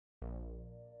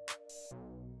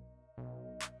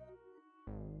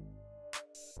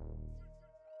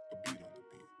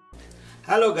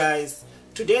Hello guys,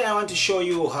 today I want to show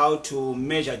you how to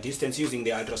measure distance using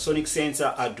the ultrasonic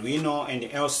sensor, Arduino and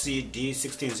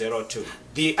LCD1602.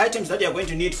 The items that you are going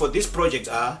to need for this project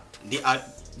are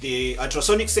the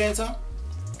ultrasonic sensor,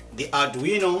 the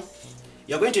Arduino.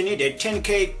 You're going to need a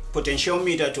 10K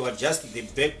potentiometer to adjust the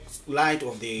backlight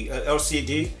of the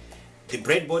LCD, the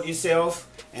breadboard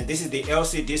itself, and this is the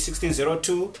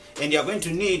LCD1602, and you're going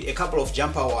to need a couple of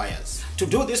jumper wires. To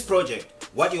do this project,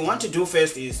 what you want to do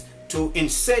first is to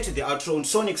insert the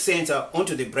ultrasonic sensor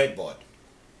onto the breadboard.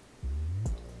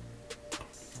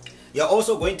 You're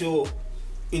also going to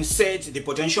insert the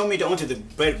potentiometer onto the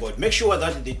breadboard. Make sure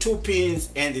that the two pins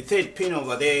and the third pin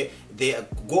over there, they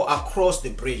go across the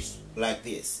bridge like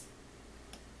this.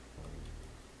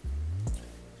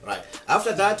 Right.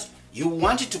 After that, you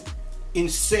want to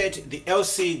insert the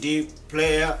LCD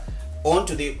player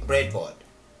onto the breadboard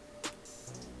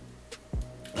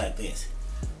like this.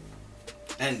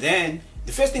 And then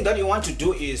the first thing that you want to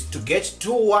do is to get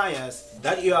two wires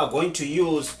that you are going to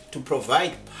use to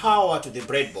provide power to the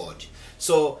breadboard.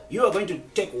 So you are going to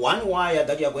take one wire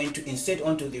that you are going to insert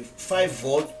onto the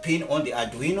 5-volt pin on the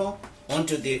Arduino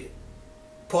onto the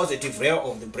positive rail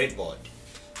of the breadboard.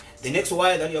 The next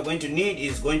wire that you are going to need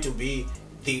is going to be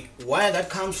the wire that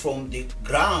comes from the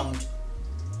ground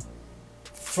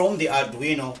from the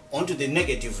Arduino onto the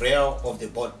negative rail of the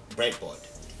breadboard.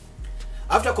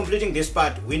 After completing this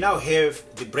part, we now have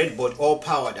the breadboard all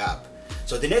powered up.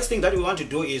 So the next thing that we want to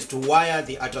do is to wire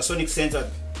the ultrasonic sensor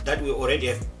that we already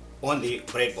have on the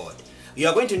breadboard. You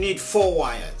are going to need 4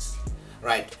 wires,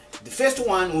 right? The first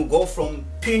one will go from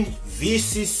pin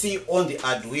VCC on the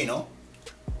Arduino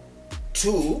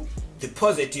to the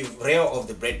positive rail of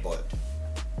the breadboard.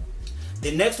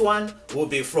 The next one will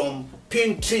be from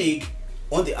pin trig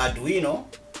on the Arduino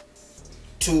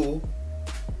to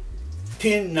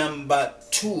pin number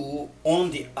 2 on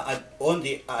the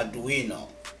Arduino.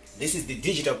 This is the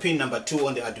digital pin number 2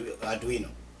 on the Arduino.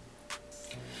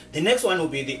 The next one will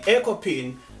be the echo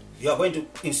pin. You are going to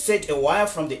insert a wire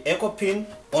from the echo pin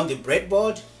on the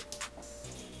breadboard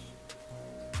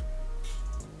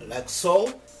like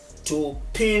so to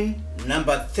pin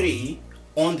number 3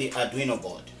 on the Arduino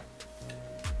board.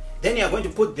 Then you are going to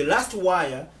put the last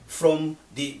wire from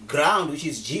the ground, which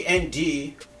is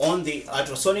GND, on the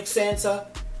ultrasonic sensor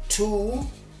to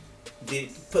the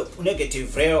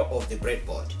negative rail of the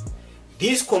breadboard.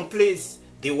 This completes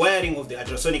the wiring of the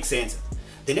ultrasonic sensor.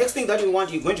 The next thing that you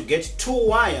want, you're going to get 2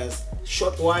 wires,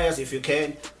 short wires if you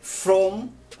can,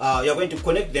 from you're going to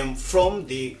connect them from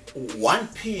the 1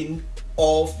 pin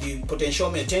of the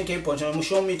potentiometer, 10K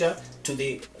potentiometer, to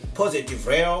the positive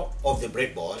rail of the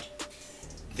breadboard.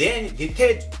 Then the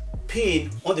third pin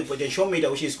on the potentiometer,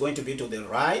 which is going to be to the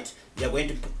right, you are going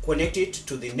to connect it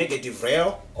to the negative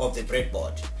rail of the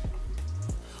breadboard.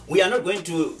 We are not going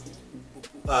to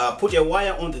put a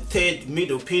wire on the third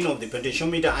middle pin of the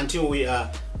potentiometer until we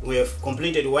have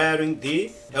completed wiring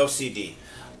the LCD.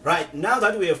 Right, now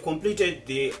that we have completed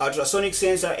the ultrasonic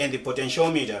sensor and the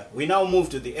potentiometer, we now move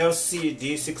to the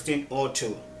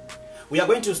LCD1602. We are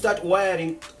going to start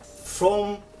wiring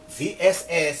from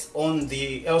VSS on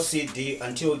the LCD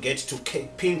until we get to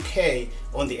pin K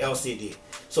on the LCD.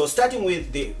 So starting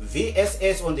with the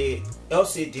VSS on the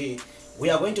LCD, we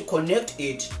are going to connect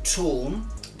it to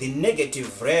the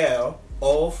negative rail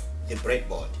of the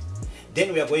breadboard.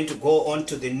 Then we are going to go on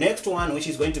to the next one, which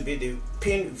is going to be the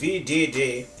pin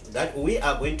VDD, that we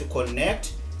are going to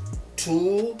connect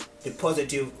to the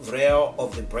positive rail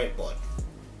of the breadboard.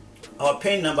 Our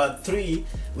pin number 3,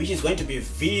 which is going to be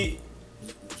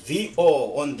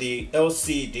VO on the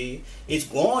LCD, is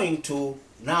going to,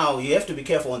 now you have to be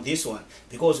careful on this one,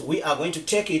 because we are going to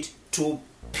take it to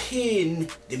pin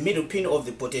the middle pin of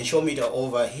the potentiometer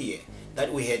over here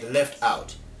that we had left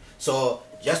out. So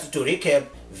just to recap,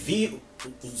 VO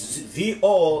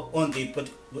on the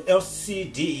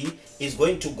LCD is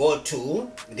going to go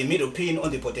to the middle pin on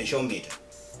the potentiometer.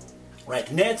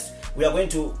 Right, next we are going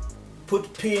to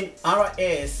put pin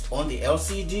RS on the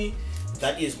LCD.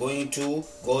 That is going to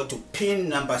go to pin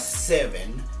number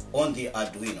 7 on the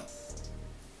Arduino.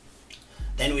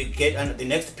 Then we get the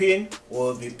next pin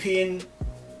will be pin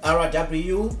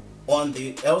RW on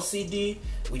the LCD,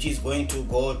 which is going to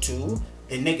go to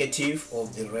the negative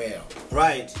of the rail.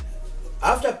 Right,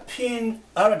 after pin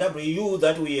RW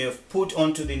that we have put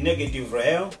onto the negative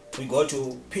rail, we go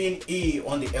to pin E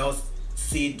on the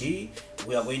LCD.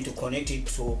 We are going to connect it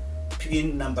to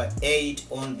pin number 8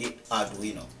 on the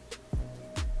Arduino.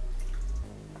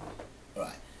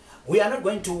 Right, we are not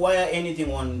going to wire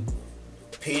anything on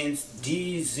pins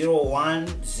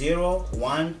D01, 0,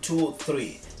 1, 2,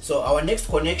 3. So our next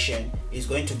connection is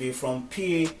going to be from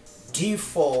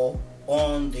D4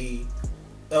 on the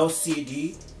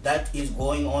LCD that is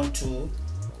going on to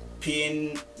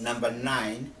pin number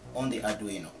 9 on the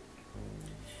Arduino.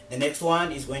 The next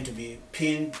one is going to be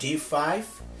pin D5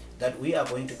 that we are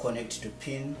going to connect to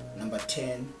pin number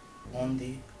 10 on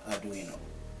the Arduino.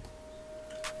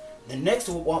 The next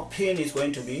pin is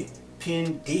going to be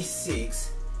pin D6,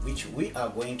 which we are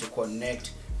going to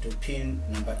connect to pin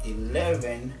number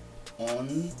 11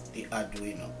 on the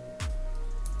Arduino.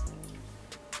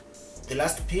 The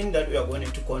last pin that we are going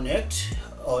to connect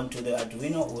onto the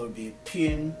Arduino will be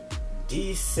pin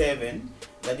D7,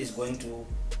 that is going to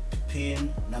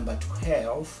pin number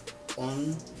 12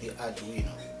 on the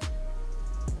Arduino.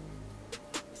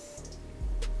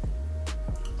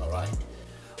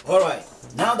 Alright,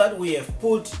 now that we have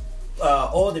put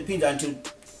all the pins onto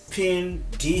pin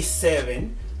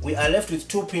D7, we are left with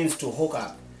 2 pins to hook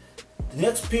up. The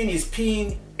next pin is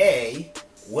pin A.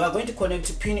 We are going to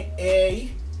connect pin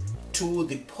A to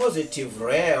the positive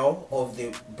rail of the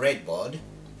breadboard,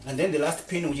 and then the last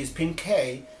pin, which is pin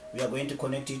K, we are going to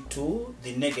connect it to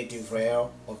the negative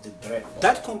rail of the breadboard.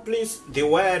 That completes the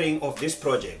wiring of this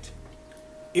project.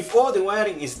 If all the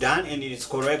wiring is done and it is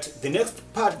correct, the next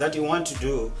part that you want to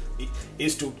do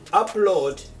is to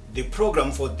upload the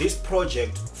program for this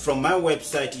project from my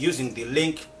website using the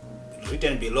link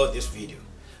written below this video.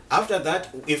 After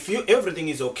that, if everything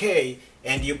is okay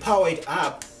and you power it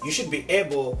up, you should be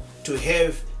able to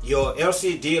have your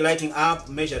LCD lighting up,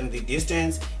 measuring the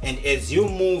distance, and as you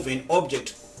move an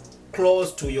object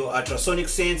close to your ultrasonic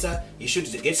sensor, you should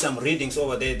get some readings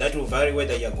over there that will vary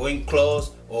whether you're going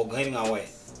close or going away.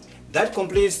 That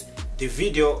completes the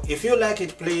video. If you like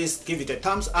it, please give it a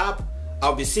thumbs up.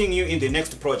 I'll be seeing you in the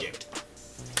next project.